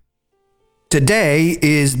Today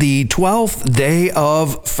is the 12th day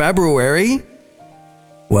of February.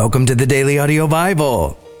 Welcome to the Daily Audio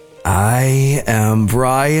Bible. I am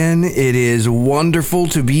Brian. It is wonderful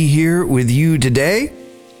to be here with you today.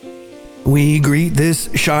 We greet this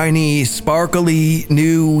shiny, sparkly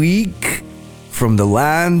new week from the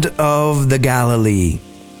land of the Galilee,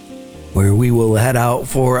 where we will head out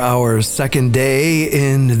for our second day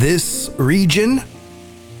in this region.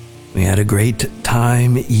 We had a great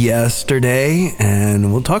time yesterday,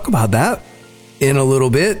 and we'll talk about that in a little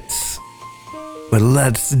bit. But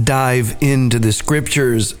let's dive into the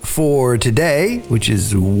scriptures for today, which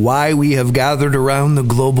is why we have gathered around the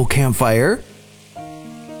global campfire.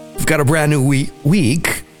 We've got a brand new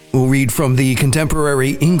week. We'll read from the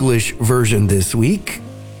Contemporary English Version this week.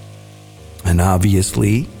 And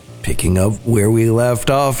obviously, picking up where we left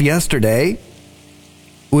off yesterday,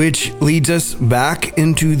 which leads us back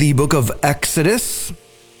into the book of Exodus.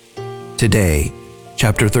 Today,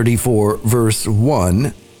 chapter 34, verse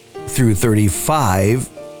 1 through 35,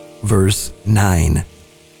 verse 9.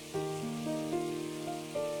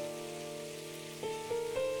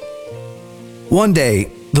 One day,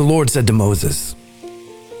 the Lord said to Moses,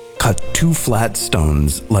 "Cut 2 flat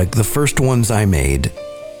stones like the first ones I made,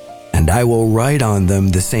 and I will write on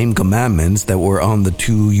them the same commandments that were on the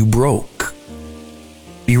 2 you broke.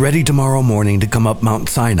 Be ready tomorrow morning to come up Mount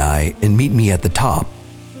Sinai and meet me at the top.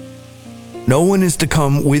 No one is to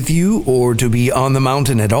come with you or to be on the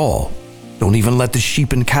mountain at all. Don't even let the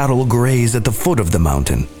sheep and cattle graze at the foot of the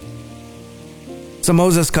mountain." So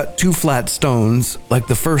Moses cut 2 flat stones like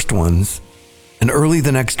the first ones, and early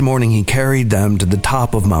the next morning he carried them to the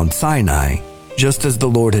top of Mount Sinai, just as the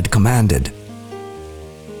Lord had commanded.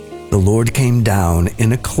 The Lord came down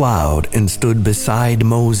in a cloud and stood beside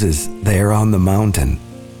Moses there on the mountain.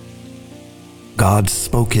 God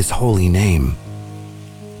spoke his holy name,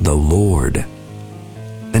 the Lord.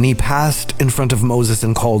 Then he passed in front of Moses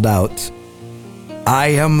and called out, "I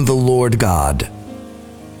am the Lord God.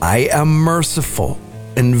 I am merciful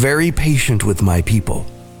and very patient with my people.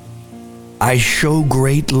 I show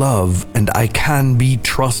great love and I can be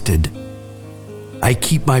trusted. I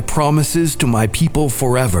keep my promises to my people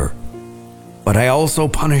forever, but I also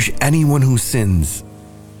punish anyone who sins.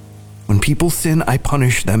 When people sin, I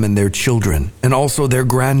punish them and their children, and also their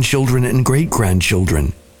grandchildren and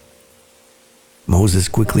great-grandchildren." Moses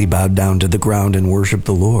quickly bowed down to the ground and worshiped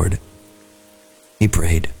the Lord. He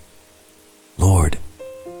prayed, "Lord,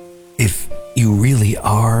 if you really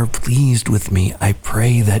are pleased with me, I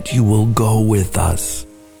pray that you will go with us.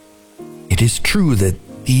 It is true that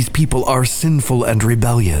these people are sinful and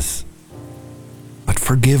rebellious, but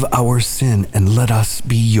forgive our sin and let us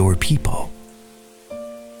be your people."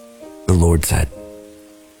 The Lord said,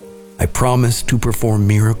 "I promise to perform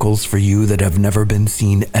miracles for you that have never been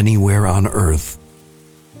seen anywhere on earth.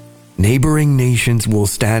 Neighboring nations will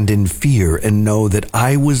stand in fear and know that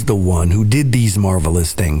I was the one who did these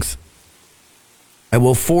marvelous things. I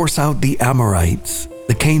will force out the Amorites,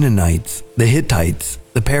 the Canaanites, the Hittites,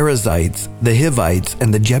 the Perizzites, the Hivites,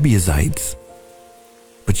 and the Jebusites.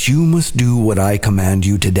 But you must do what I command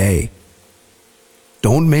you today.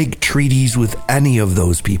 Don't make treaties with any of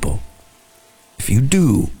those people. If you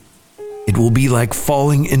do, it will be like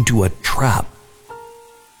falling into a trap.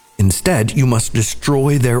 Instead, you must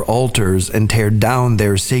destroy their altars and tear down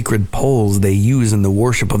their sacred poles they use in the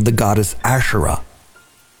worship of the goddess Asherah.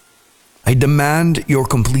 I demand your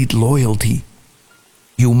complete loyalty.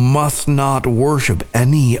 You must not worship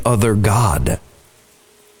any other god.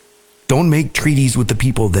 Don't make treaties with the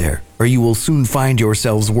people there, or you will soon find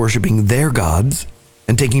yourselves worshiping their gods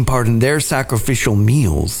and taking part in their sacrificial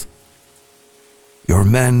meals. Your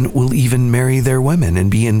men will even marry their women and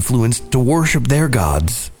be influenced to worship their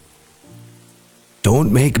gods.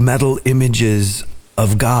 Don't make metal images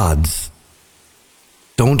of gods.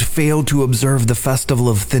 Don't fail to observe the festival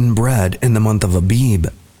of thin bread in the month of Abib.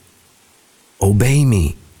 Obey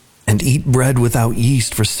me and eat bread without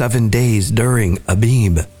yeast for 7 days during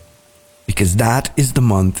Abib, because that is the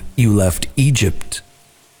month you left Egypt.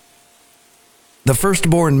 The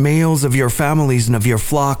firstborn males of your families and of your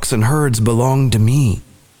flocks and herds belong to me.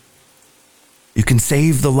 You can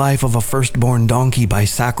save the life of a firstborn donkey by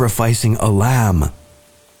sacrificing a lamb.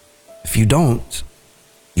 If you don't,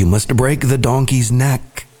 you must break the donkey's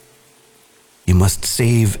neck. You must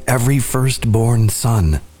save every firstborn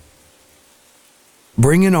son.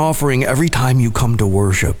 Bring an offering every time you come to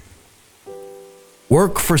worship.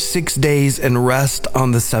 Work for 6 days and rest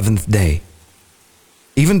on the 7th day.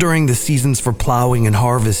 Even during the seasons for plowing and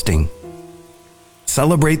harvesting,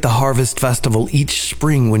 Celebrate the harvest festival each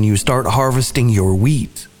spring when you start harvesting your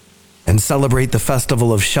wheat. and celebrate the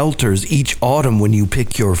festival of shelters each autumn when you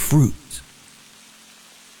pick your fruit.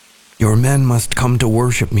 Your men must come to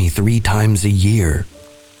worship me 3 times a year,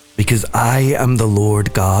 because I am the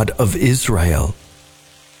Lord God of Israel.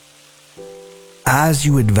 As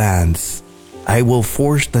you advance, I will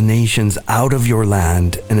force the nations out of your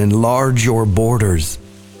land and enlarge your borders.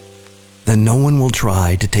 Then no one will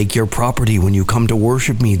try to take your property when you come to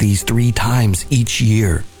worship me these 3 times each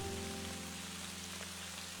year.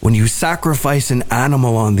 When you sacrifice an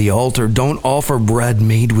animal on the altar, don't offer bread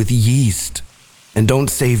made with yeast, and don't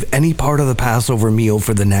save any part of the Passover meal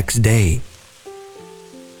for the next day.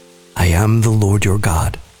 I am the Lord your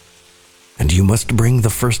God, and you must bring the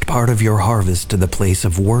first part of your harvest to the place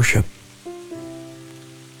of worship.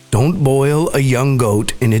 Don't boil a young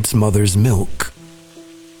goat in its mother's milk.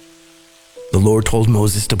 The Lord told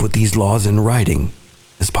Moses to put these laws in writing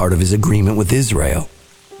as part of his agreement with Israel.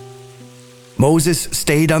 Moses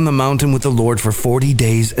stayed on the mountain with the Lord for 40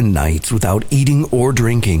 days and nights without eating or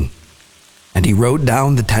drinking, and he wrote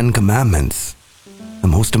down the 10 Commandments, the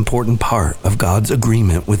most important part of God's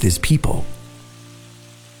agreement with his people.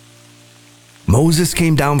 Moses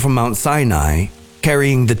came down from Mount Sinai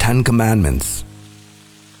carrying the 10 Commandments.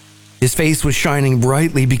 His face was shining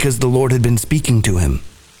brightly because the Lord had been speaking to him,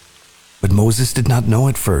 but Moses did not know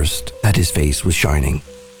at first that his face was shining.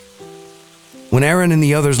 When Aaron and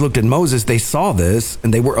the others looked at Moses, they saw this,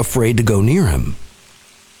 and they were afraid to go near him.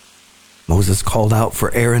 Moses called out for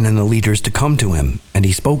Aaron and the leaders to come to him, and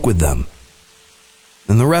he spoke with them.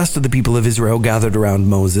 Then the rest of the people of Israel gathered around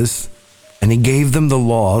Moses, and he gave them the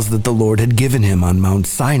laws that the Lord had given him on Mount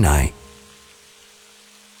Sinai.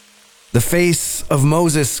 The face of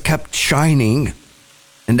Moses kept shining,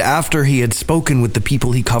 and after he had spoken with the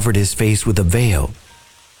people, he covered his face with a veil.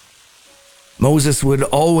 Moses would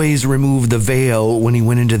always remove the veil when he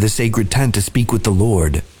went into the sacred tent to speak with the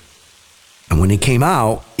Lord. And when he came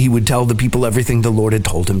out, he would tell the people everything the Lord had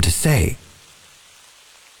told him to say.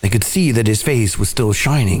 They could see that his face was still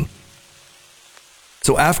shining.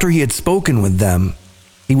 So after he had spoken with them,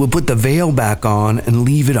 he would put the veil back on and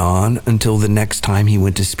leave it on until the next time he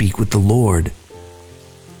went to speak with the Lord.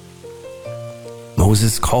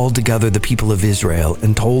 Moses called together the people of Israel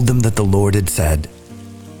and told them that the Lord had said,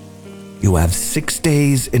 "You have 6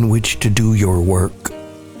 days in which to do your work,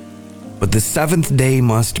 but the 7th day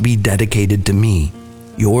must be dedicated to me,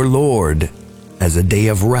 your Lord, as a day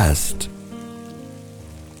of rest.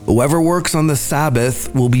 Whoever works on the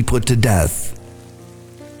Sabbath will be put to death.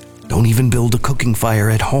 Don't even build a cooking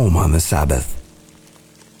fire at home on the Sabbath."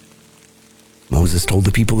 Moses told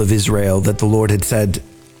the people of Israel that the Lord had said,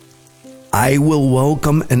 "I will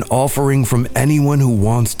welcome an offering from anyone who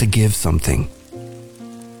wants to give something.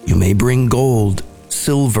 You may bring gold,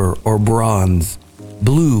 silver, or bronze,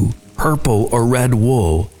 blue, purple, or red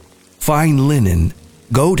wool, fine linen,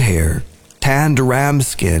 goat hair, tanned ram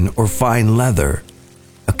skin, or fine leather,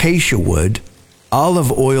 acacia wood,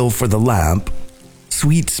 olive oil for the lamp,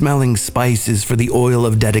 sweet-smelling spices for the oil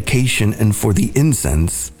of dedication and for the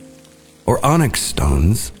incense, or onyx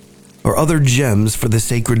stones, or other gems for the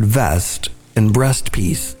sacred vest and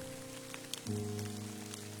breastpiece."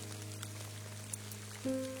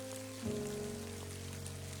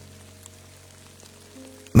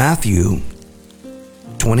 Matthew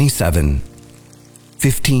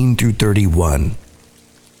 27:15 through 31.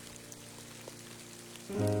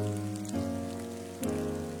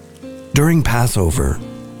 During Passover,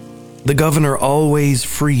 the governor always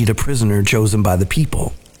freed a prisoner chosen by the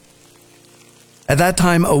people. At that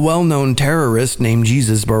time, a well-known terrorist named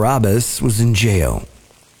Jesus Barabbas was in jail.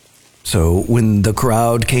 So when the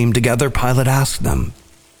crowd came together, Pilate asked them,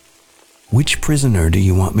 "Which prisoner do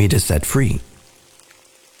you want me to set free?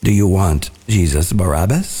 Do you want Jesus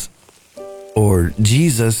Barabbas, or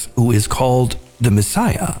Jesus who is called the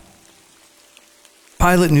Messiah?"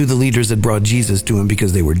 Pilate knew the leaders had brought Jesus to him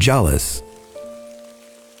because they were jealous.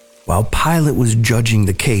 While Pilate was judging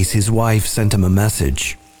the case, his wife sent him a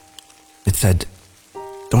message. It said,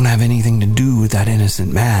 "Don't have anything to do with that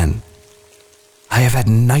innocent man. I have had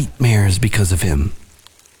nightmares because of him."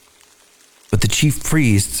 But the chief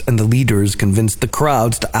priests and the leaders convinced the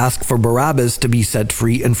crowds to ask for Barabbas to be set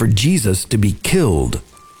free and for Jesus to be killed.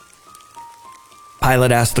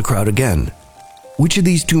 Pilate asked the crowd again, "Which of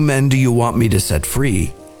these 2 men do you want me to set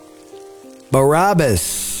free?"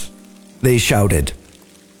 "Barabbas," they shouted.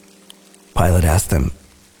 Pilate asked them,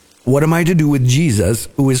 "What am I to do with Jesus,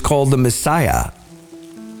 who is called the Messiah?"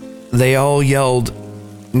 They all yelled,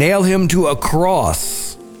 "Nail him to a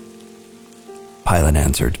cross." Pilate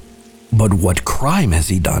answered, "But what crime has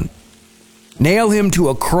he done?" "Nail him to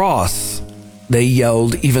a cross," they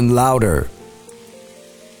yelled even louder.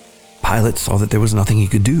 Pilate saw that there was nothing he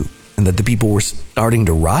could do and that the people were starting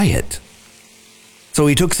to riot. So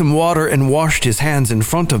he took some water and washed his hands in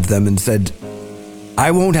front of them and said,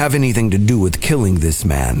 "I won't have anything to do with killing this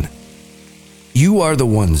man. You are the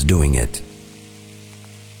ones doing it."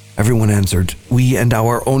 Everyone answered, "We and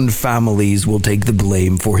our own families will take the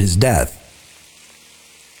blame for his death."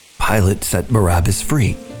 Pilate set Barabbas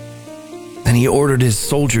free. Then he ordered his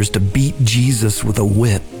soldiers to beat Jesus with a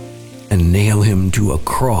whip and nail him to a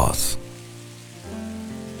cross.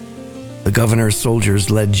 The governor's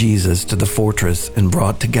soldiers led Jesus to the fortress and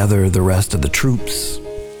brought together the rest of the troops.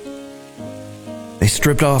 They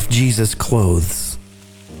stripped off Jesus' clothes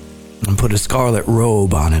and put a scarlet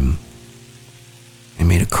robe on him. They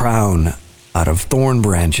made a crown out of thorn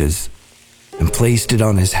branches and placed it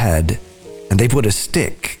on his head, and they put a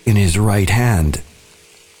stick in his right hand.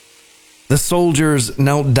 The soldiers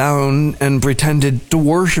knelt down and pretended to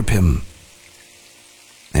worship him.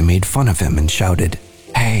 They made fun of him and shouted,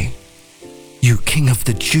 "Hey, you King of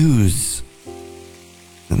the Jews!"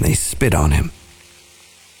 Then they spit on him.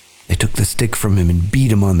 They took the stick from him and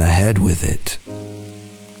beat him on the head with it.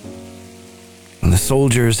 When the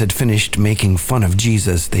soldiers had finished making fun of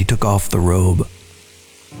Jesus, they took off the robe.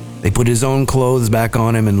 They put his own clothes back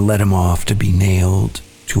on him and led him off to be nailed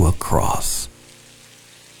to a cross.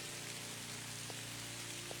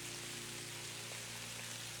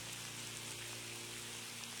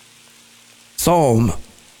 Psalm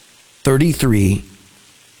 33,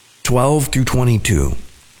 12 through 22.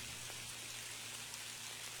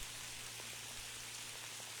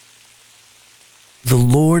 The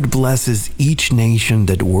Lord blesses each nation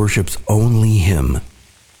that worships only him.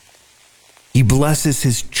 He blesses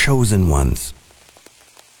his chosen ones.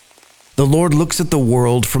 The Lord looks at the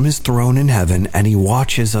world from his throne in heaven, and he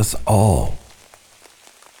watches us all.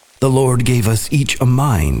 The Lord gave us each a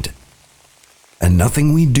mind, and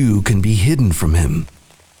nothing we do can be hidden from him.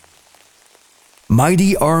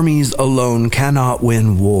 Mighty armies alone cannot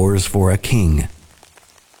win wars for a king.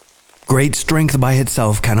 Great strength by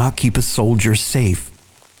itself cannot keep a soldier safe.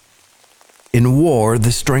 In war,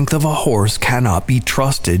 the strength of a horse cannot be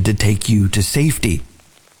trusted to take you to safety.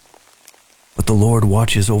 But the Lord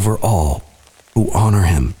watches over all who honor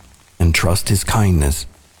him and trust his kindness.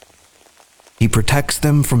 He protects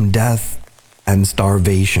them from death and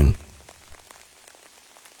starvation.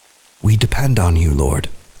 We depend on you, Lord,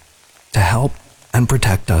 to help and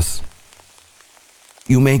protect us.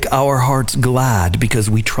 You make our hearts glad because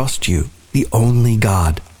we trust you, the only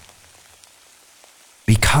God.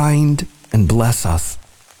 Be kind and bless us.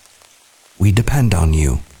 We depend on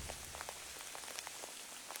you.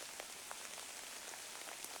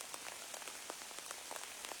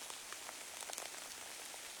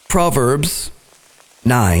 Proverbs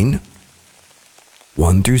 9,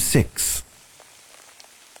 1 through 6.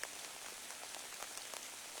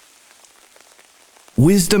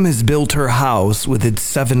 Wisdom has built her house with its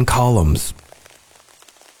 7 columns.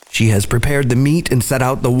 She has prepared the meat and set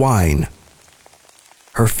out the wine.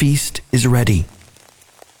 Her feast is ready.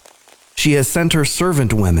 She has sent her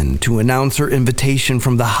servant women to announce her invitation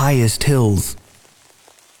from the highest hills.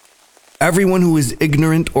 Everyone who is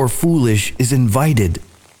ignorant or foolish is invited.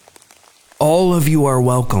 All of you are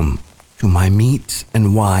welcome to my meat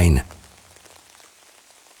and wine.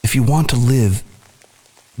 If you want to live,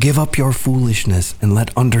 give up your foolishness and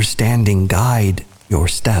let understanding guide your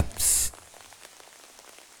steps.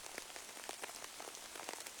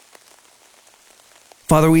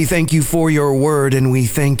 Father, we thank you for your word, and we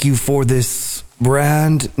thank you for this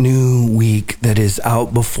brand new week that is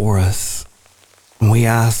out before us. And we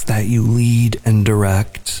ask that you lead and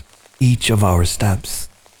direct each of our steps,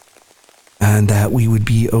 and that we would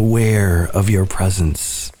be aware of your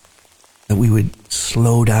presence, that we would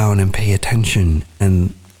slow down and pay attention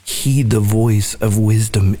and heed the voice of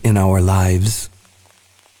wisdom in our lives.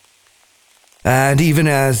 And even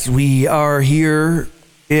as we are here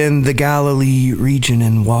in the Galilee region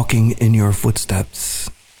and walking in your footsteps,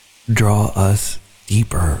 draw us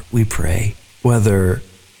deeper, we pray. Whether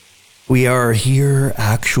we are here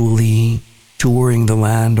actually touring the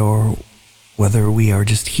land or whether we are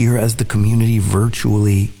just here as the community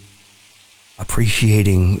virtually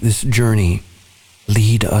appreciating this journey,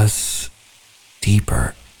 lead us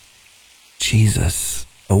deeper. Jesus,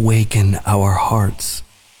 awaken our hearts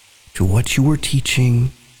to what you were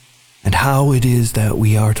teaching and how it is that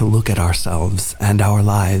we are to look at ourselves and our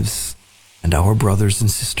lives and our brothers and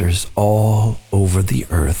sisters all over the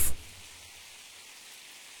earth.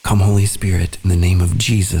 Come, Holy Spirit, in the name of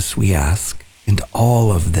Jesus, we ask, into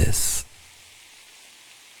all of this.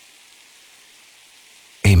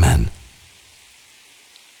 Amen.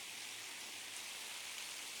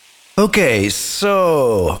 Okay,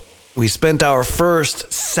 so we spent our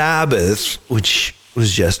first Sabbath, which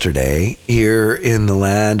was yesterday, here in the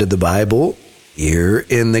land of the Bible, here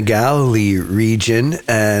in the Galilee region,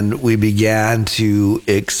 and we began to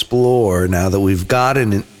explore now that we've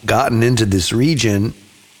gotten into this region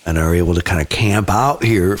and are able to kind of camp out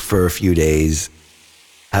here for a few days.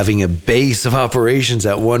 Having a base of operations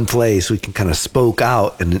at one place, we can kind of spoke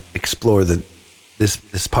out and explore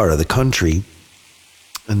this part of the country.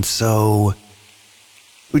 And so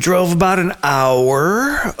we drove about an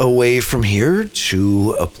hour away from here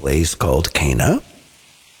to a place called Cana,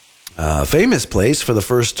 a famous place for the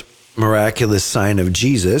first miraculous sign of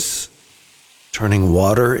Jesus, turning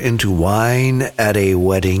water into wine at a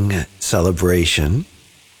wedding celebration.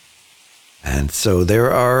 And so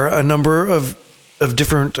there are a number of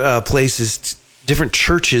different places, different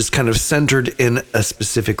churches kind of centered in a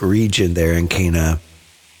specific region there in Cana,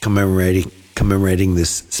 commemorating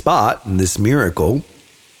this spot and this miracle.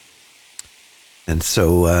 And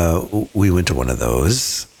so we went to one of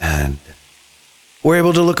those and were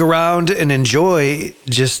able to look around and enjoy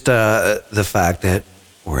just the fact that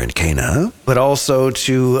we're in Cana, but also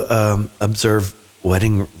to observe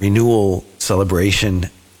wedding renewal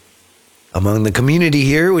celebration among the community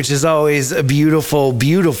here, which is always a beautiful,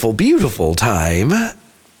 beautiful, beautiful time.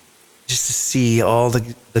 Just to see all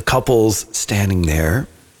the couples standing there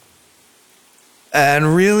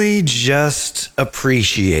and really just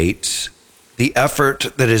appreciate the effort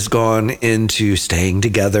that has gone into staying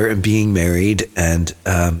together and being married and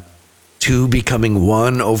two becoming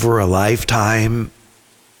one over a lifetime,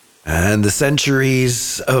 and the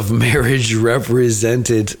centuries of marriage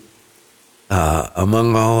represented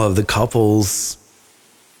among all of the couples.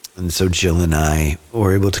 And so Jill and I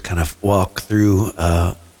were able to kind of walk through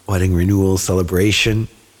a wedding renewal celebration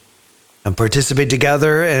and participate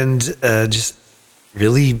together and just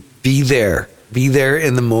really be there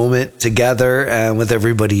in the moment together and with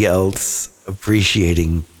everybody else,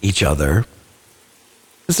 appreciating each other.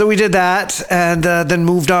 And so we did that and then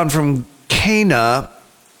moved on from Cana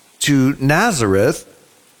to Nazareth,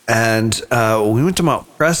 and we went to Mount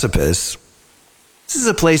Precipice. This is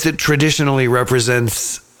a place that traditionally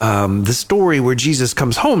represents the story where Jesus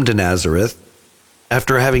comes home to Nazareth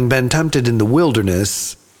after having been tempted in the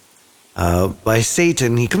wilderness by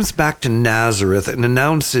Satan. He comes back to Nazareth and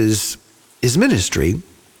announces his ministry,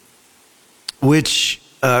 which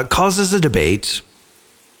causes a debate.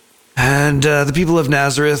 And the people of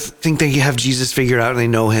Nazareth think they have Jesus figured out and they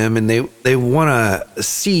know him, and they want to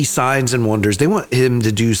see signs and wonders. They want him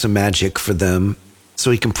to do some magic for them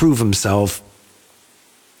so he can prove himself.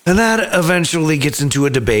 And that eventually gets into a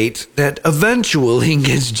debate that eventually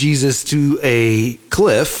gets Jesus to a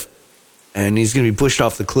cliff, and he's going to be pushed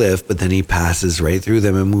off the cliff, but then he passes right through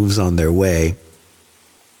them and moves on their way.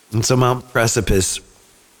 And so Mount Precipice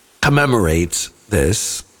commemorates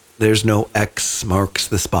this. There's no X marks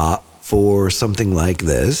the spot for something like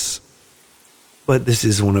this, but this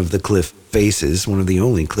is one of the cliff faces, one of the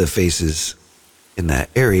only cliff faces in that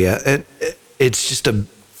area. And it's just a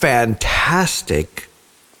fantastic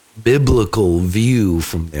biblical view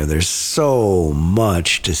from there. There's so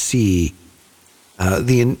much to see. I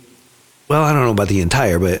don't know about the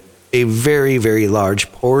entire, but a very, very large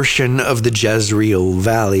portion of the Jezreel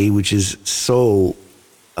Valley, which is so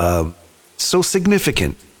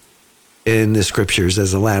significant in the scriptures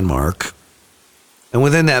as a landmark. And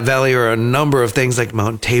within that valley are a number of things like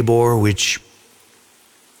Mount Tabor, which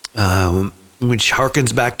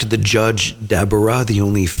harkens back to the judge Deborah, the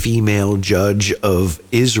only female judge of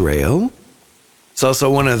Israel. It's also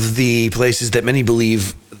one of the places that many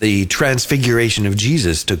believe the transfiguration of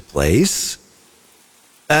Jesus took place.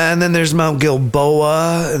 And then there's Mount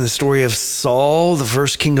Gilboa and the story of Saul, the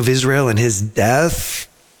first king of Israel, and his death.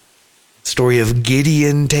 The story of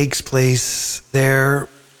Gideon takes place there.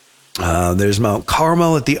 There's Mount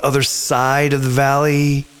Carmel at the other side of the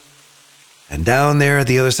valley. And down there at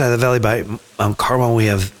the other side of the valley by Mount Carmel, we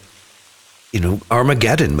have,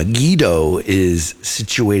 Armageddon. Megiddo is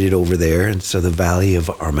situated over there. And so the Valley of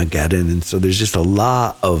Armageddon. And so there's just a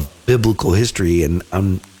lot of biblical history, and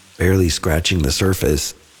I'm barely scratching the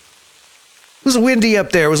surface. It was windy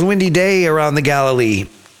up there. It was a windy day around the Galilee.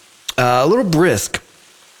 A little brisk,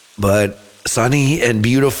 but sunny and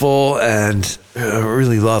beautiful and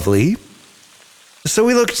really lovely. So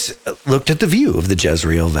we looked at the view of the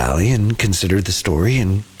Jezreel Valley and considered the story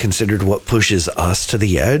and considered what pushes us to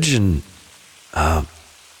the edge and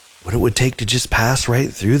what it would take to just pass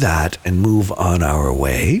right through that and move on our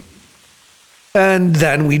way. And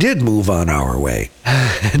then we did move on our way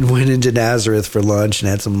and went into Nazareth for lunch and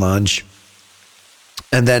had some lunch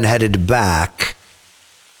and then headed back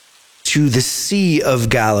to the Sea of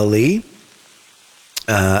Galilee,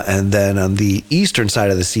 and then on the eastern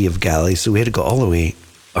side of the Sea of Galilee. So we had to go all the way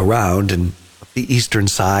around and up the eastern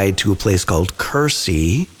side to a place called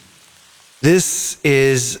Kursi. This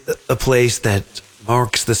is a place that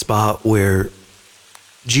marks the spot where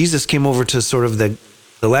Jesus came over to sort of the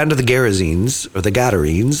land of the Gerasenes, or the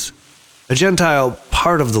Gadarenes, a Gentile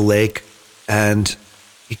part of the lake, and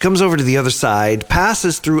he comes over to the other side,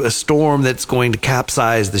 passes through a storm that's going to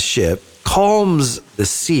capsize the ship, calms the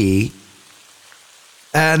sea,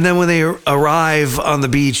 and then when they arrive on the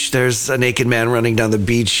beach, there's a naked man running down the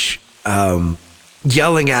beach,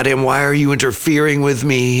 yelling at him, "Why are you interfering with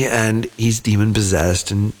me?" And he's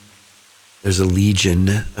demon-possessed, and there's a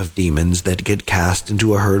legion of demons that get cast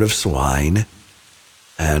into a herd of swine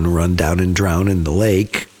and run down and drown in the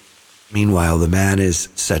lake. Meanwhile, the man is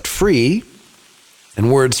set free,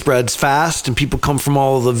 and word spreads fast, and people come from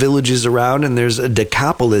all the villages around, and there's a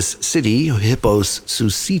Decapolis city, Hippos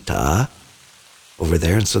Susita, over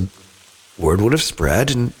there. And so word would have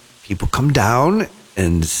spread, and people come down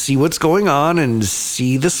and see what's going on, and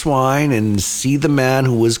see the swine, and see the man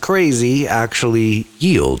who was crazy actually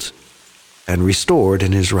healed and restored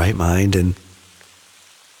in his right mind. And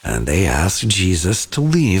they asked Jesus to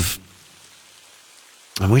leave.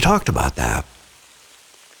 And we talked about that.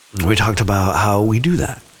 And we talked about how we do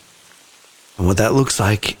that and what that looks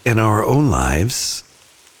like in our own lives,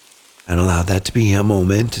 and allowed that to be a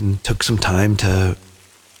moment, and took some time to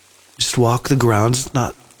just walk the grounds. It's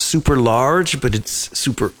not super large, but it's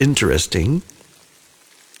super interesting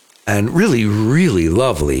and really, really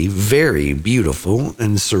lovely, very beautiful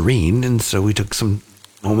and serene. And so we took some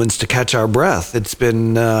moments to catch our breath. It's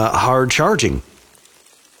been hard charging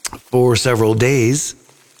for several days.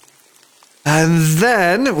 And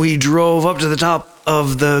then we drove up to the top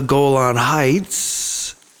of the Golan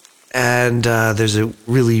Heights, and there's a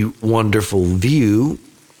really wonderful view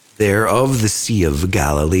there of the Sea of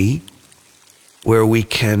Galilee, where we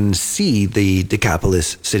can see the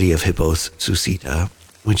Decapolis city of Hippos Susita,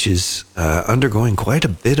 which is undergoing quite a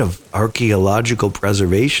bit of archaeological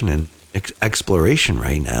preservation and exploration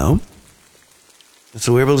right now. And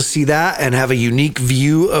so we're able to see that and have a unique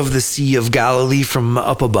view of the Sea of Galilee from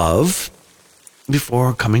up above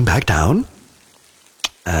before coming back down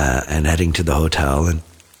and heading to the hotel and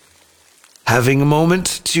having a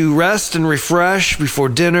moment to rest and refresh before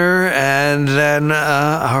dinner. And then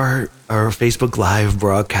our Facebook Live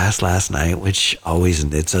broadcast last night, which always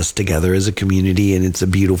knits us together as a community, and it's a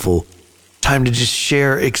beautiful time to just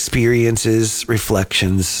share experiences,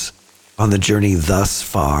 reflections on the journey thus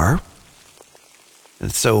far.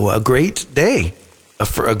 And so a great day,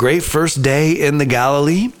 a great first day in the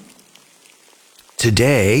Galilee.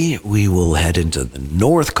 Today, we will head into the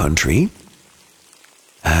North Country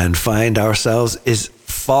and find ourselves as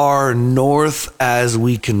far north as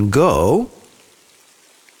we can go,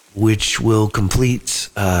 which will complete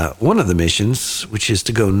one of the missions, which is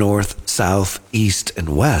to go north, south, east,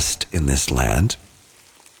 and west in this land.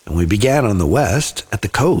 And we began on the west at the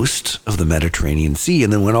coast of the Mediterranean Sea,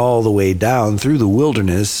 and then went all the way down through the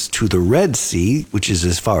wilderness to the Red Sea, which is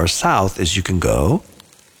as far south as you can go.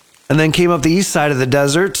 And then came up the east side of the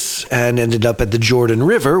desert and ended up at the Jordan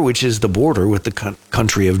River, which is the border with the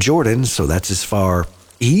country of Jordan. So that's as far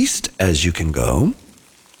east as you can go.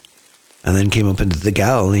 And then came up into the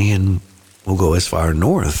Galilee, and we'll go as far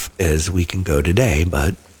north as we can go today.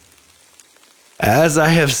 But as I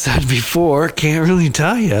have said before, can't really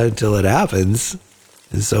tell you until it happens.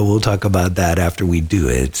 And so we'll talk about that after we do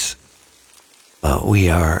it. But we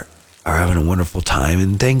are having a wonderful time,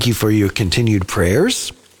 and thank you for your continued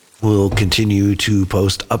prayers. We'll continue to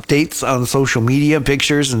post updates on social media,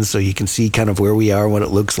 pictures, and so you can see kind of where we are, what it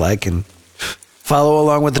looks like, and follow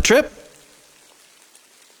along with the trip.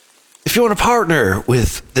 If you want to partner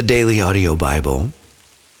with the Daily Audio Bible,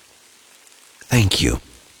 thank you.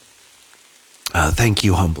 Thank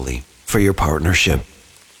you humbly for your partnership.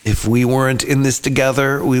 If we weren't in this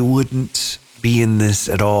together, we wouldn't be in this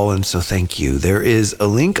at all, and so thank you. There is a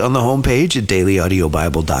link on the homepage at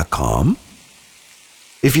dailyaudiobible.com.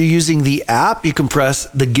 If you're using the app, you can press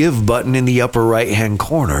the Give button in the upper right-hand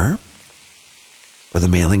corner. Or the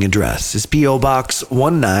mailing address is P.O. Box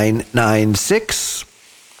 1996,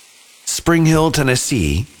 Spring Hill,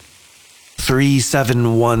 Tennessee,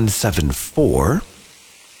 37174.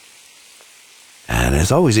 And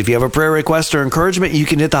as always, if you have a prayer request or encouragement, you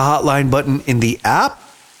can hit the hotline button in the app,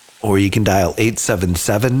 or you can dial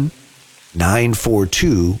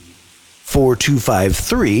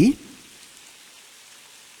 877-942-4253.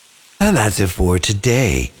 And that's it for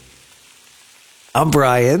today. I'm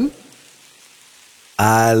Brian.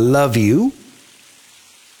 I love you.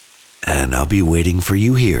 and I'll be waiting for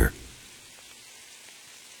you here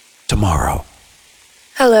tomorrow.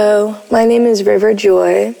 Hello, my name is River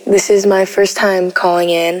Joy. This is my first time calling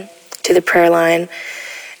in to the prayer line,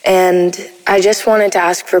 and I just wanted to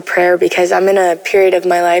ask for prayer because I'm in a period of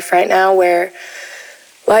my life right now where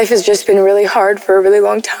life has just been really hard for a really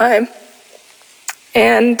long time,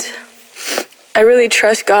 and I really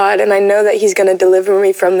trust God, and I know that He's going to deliver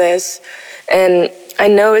me from this, and I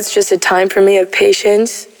know it's just a time for me of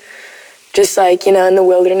patience, just like, in the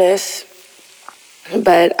wilderness.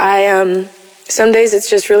 But some days it's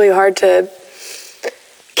just really hard to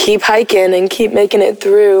keep hiking and keep making it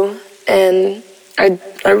through. And I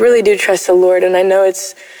really do trust the Lord, and I know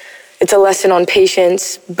it's a lesson on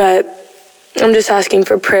patience, but I'm just asking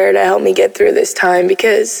for prayer to help me get through this time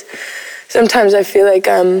because sometimes I feel like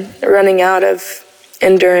I'm running out of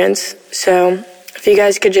endurance. So if you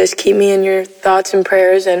guys could just keep me in your thoughts and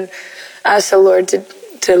prayers and ask the Lord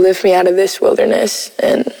to lift me out of this wilderness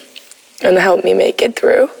and help me make it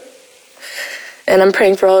through. And I'm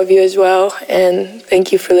praying for all of you as well. And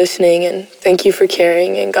thank you for listening, and thank you for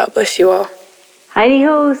caring, and God bless you all.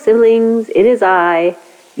 Heidi-ho, siblings, it is I,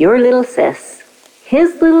 your little sis,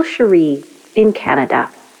 his little Cherie in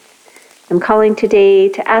Canada. I'm calling today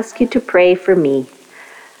to ask you to pray for me.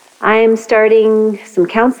 I am starting some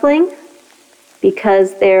counseling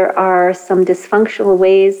because there are some dysfunctional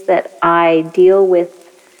ways that I deal with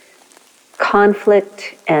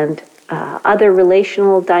conflict and other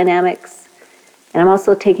relational dynamics. And I'm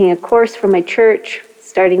also taking a course from my church,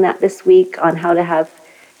 starting that this week, on how to have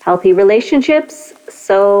healthy relationships.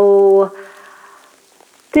 So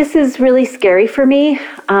this is really scary for me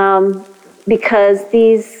because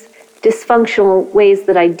these dysfunctional ways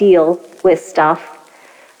that I deal with stuff,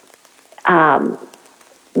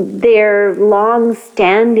 they're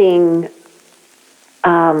long-standing,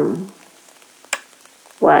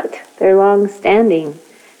 They're long-standing.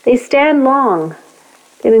 They stand long.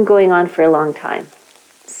 They've been going on for a long time.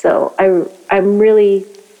 So I'm really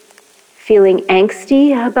feeling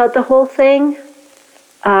angsty about the whole thing.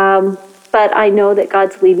 But I know that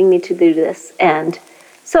God's leading me to do this. And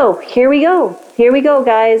so here we go. Here we go,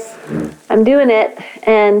 guys. I'm doing it.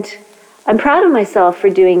 And I'm proud of myself for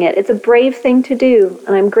doing it. It's a brave thing to do.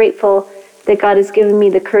 And I'm grateful that God has given me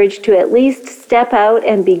the courage to at least step out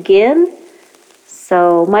and begin.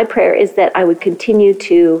 So my prayer is that I would continue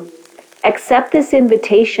to accept this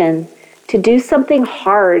invitation to do something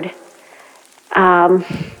hard. And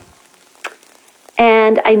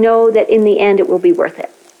I know that in the end it will be worth it.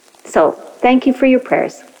 So thank you for your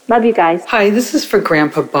prayers. Love you guys. Hi, this is for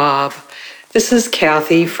Grandpa Bob. This is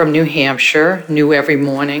Kathy from New Hampshire, New Every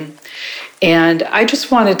Morning. And I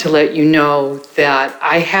just wanted to let you know that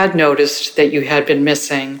I had noticed that you had been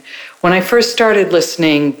missing. When I first started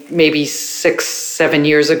listening, maybe 6-7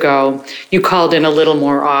 years ago, you called in a little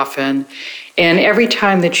more often. And every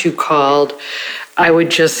time that you called, I would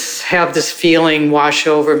just have this feeling wash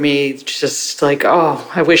over me, just like,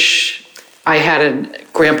 oh, I wish I had a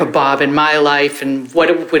Grandpa Bob in my life, and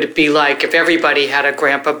what would it be like if everybody had a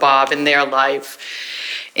Grandpa Bob in their life.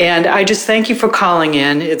 And I just thank you for calling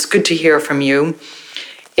in. It's good to hear from you.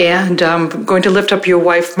 And I'm going to lift up your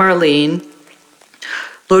wife, Marlene.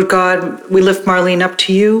 Lord God, we lift Marlene up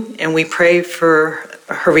to you, and we pray for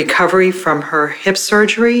her recovery from her hip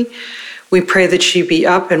surgery. We pray that she be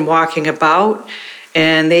up and walking about,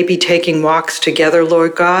 and they be taking walks together,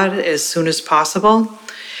 Lord God, as soon as possible.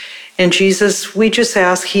 And Jesus, we just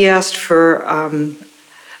he asked for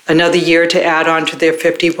another year to add on to their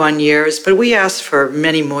 51 years, but we ask for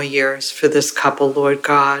many more years for this couple, Lord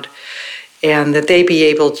God, and that they be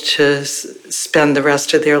able to spend the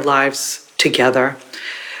rest of their lives together.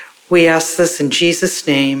 We ask this in Jesus'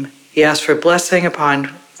 name. We ask for blessing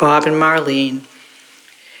upon Bob and Marlene.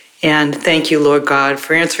 And thank you, Lord God,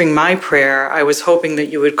 for answering my prayer. I was hoping that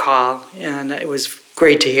you would call, and it was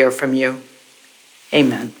great to hear from you.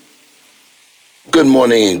 Amen. Good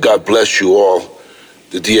morning, and God bless you all,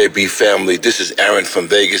 the DAB family. This is Aaron from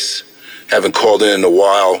Vegas. Haven't called in a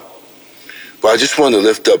while, but I just want to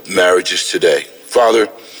lift up marriages today. Father,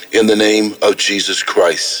 in the name of Jesus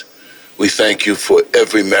Christ, we thank you for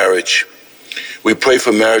every marriage. We pray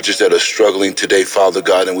for marriages that are struggling today, Father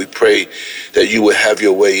God, and we pray that you would have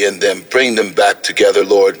your way in them. Bring them back together,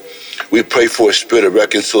 Lord. We pray for a spirit of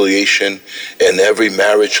reconciliation in every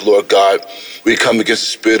marriage, Lord God. We come against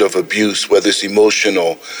the spirit of abuse, whether it's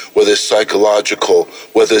emotional, whether it's psychological,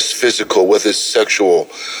 whether it's physical, whether it's sexual.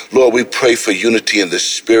 Lord, we pray for unity in the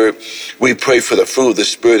spirit. We pray for the fruit of the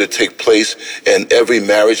spirit to take place in every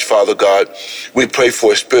marriage, Father God. We pray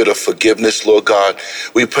for a spirit of forgiveness, Lord God.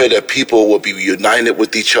 We pray that people will be united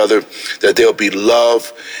with each other, that there will be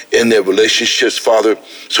love in their relationships, Father,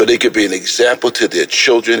 so they could be an example to their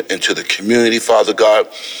children and to the community, Father God.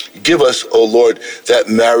 Give us, oh Lord, that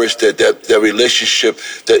marriage, that relationship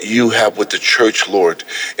that you have with the church, Lord.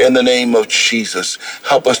 In the name of Jesus,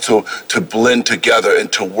 help us to blend together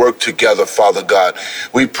and to work together, Father God.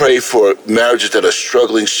 We pray for marriages that are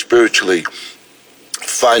struggling spiritually,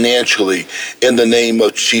 financially, in the name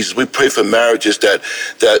of Jesus. We pray for marriages that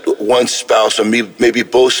one spouse or maybe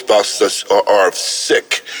both spouses are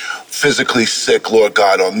sick, physically sick, Lord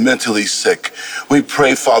God, or mentally sick. We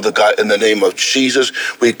pray, Father God, in the name of Jesus.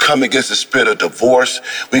 We come against the spirit of divorce.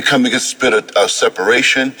 We come against the spirit of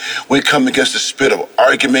separation. We come against the spirit of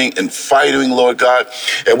arguing and fighting, Lord God.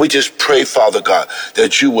 And we just pray, Father God,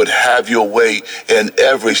 that you would have your way in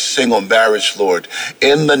every single marriage, Lord,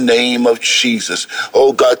 in the name of Jesus.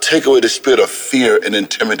 Oh God, take away the spirit of fear and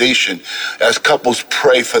intimidation as couples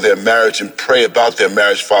pray for their marriage and pray about their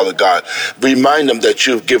marriage, Father God. Remind them that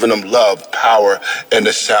you've given them love, power, and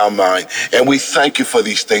a sound mind. And we thank you for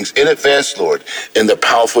these things in advance, Lord, in the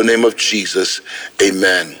powerful name of Jesus.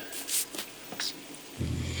 Amen.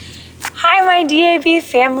 Hi, my DAB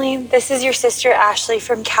family. This is your sister Ashley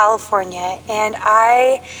from California, and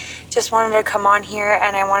I just wanted to come on here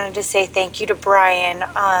and I wanted to say thank you to Brian,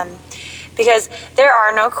 because there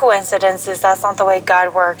are no coincidences. That's not the way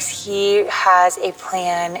God works. He has a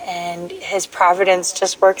plan, and his providence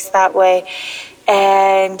just works that way.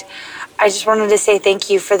 And I just wanted to say thank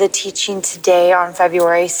you for the teaching today on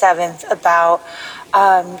February 7th about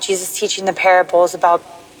Jesus teaching the parables about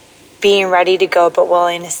being ready to go but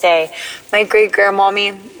willing to stay. My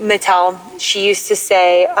great-grandmommy, Mattel, she used to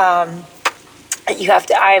say, I'm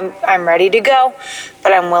ready to go,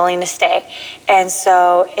 but I'm willing to stay. And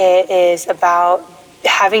so it is about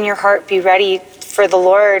having your heart be ready for the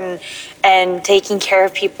Lord and taking care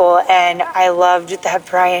of people. And I loved that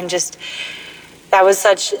Brian that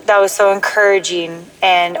was so encouraging,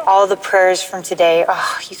 and all the prayers from today,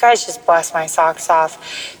 you guys just blessed my socks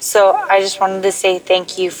off. So I just wanted to say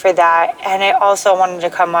thank you for that. And I also wanted to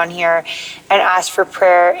come on here and ask for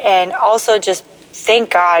prayer, and also just thank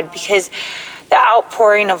God, because the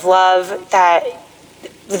outpouring of love that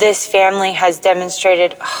this family has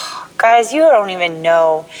demonstrated, guys, you don't even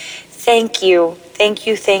know. Thank you. Thank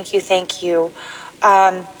you, thank you, thank you.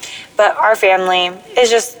 But our family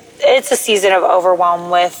is it's a season of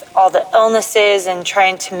overwhelm with all the illnesses and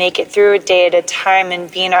trying to make it through a day at a time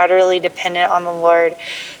and being utterly dependent on the Lord.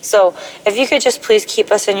 So if you could just please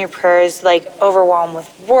keep us in your prayers, like overwhelmed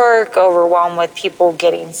with work, overwhelmed with people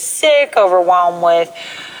getting sick, overwhelmed with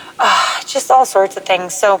just all sorts of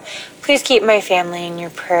things. So please keep my family in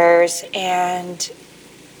your prayers. And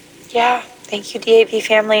yeah, thank you, DAB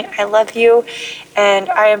family. I love you. And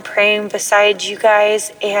I am praying beside you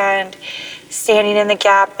guys and standing in the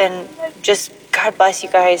gap, and just God bless you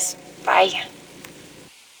guys. Bye.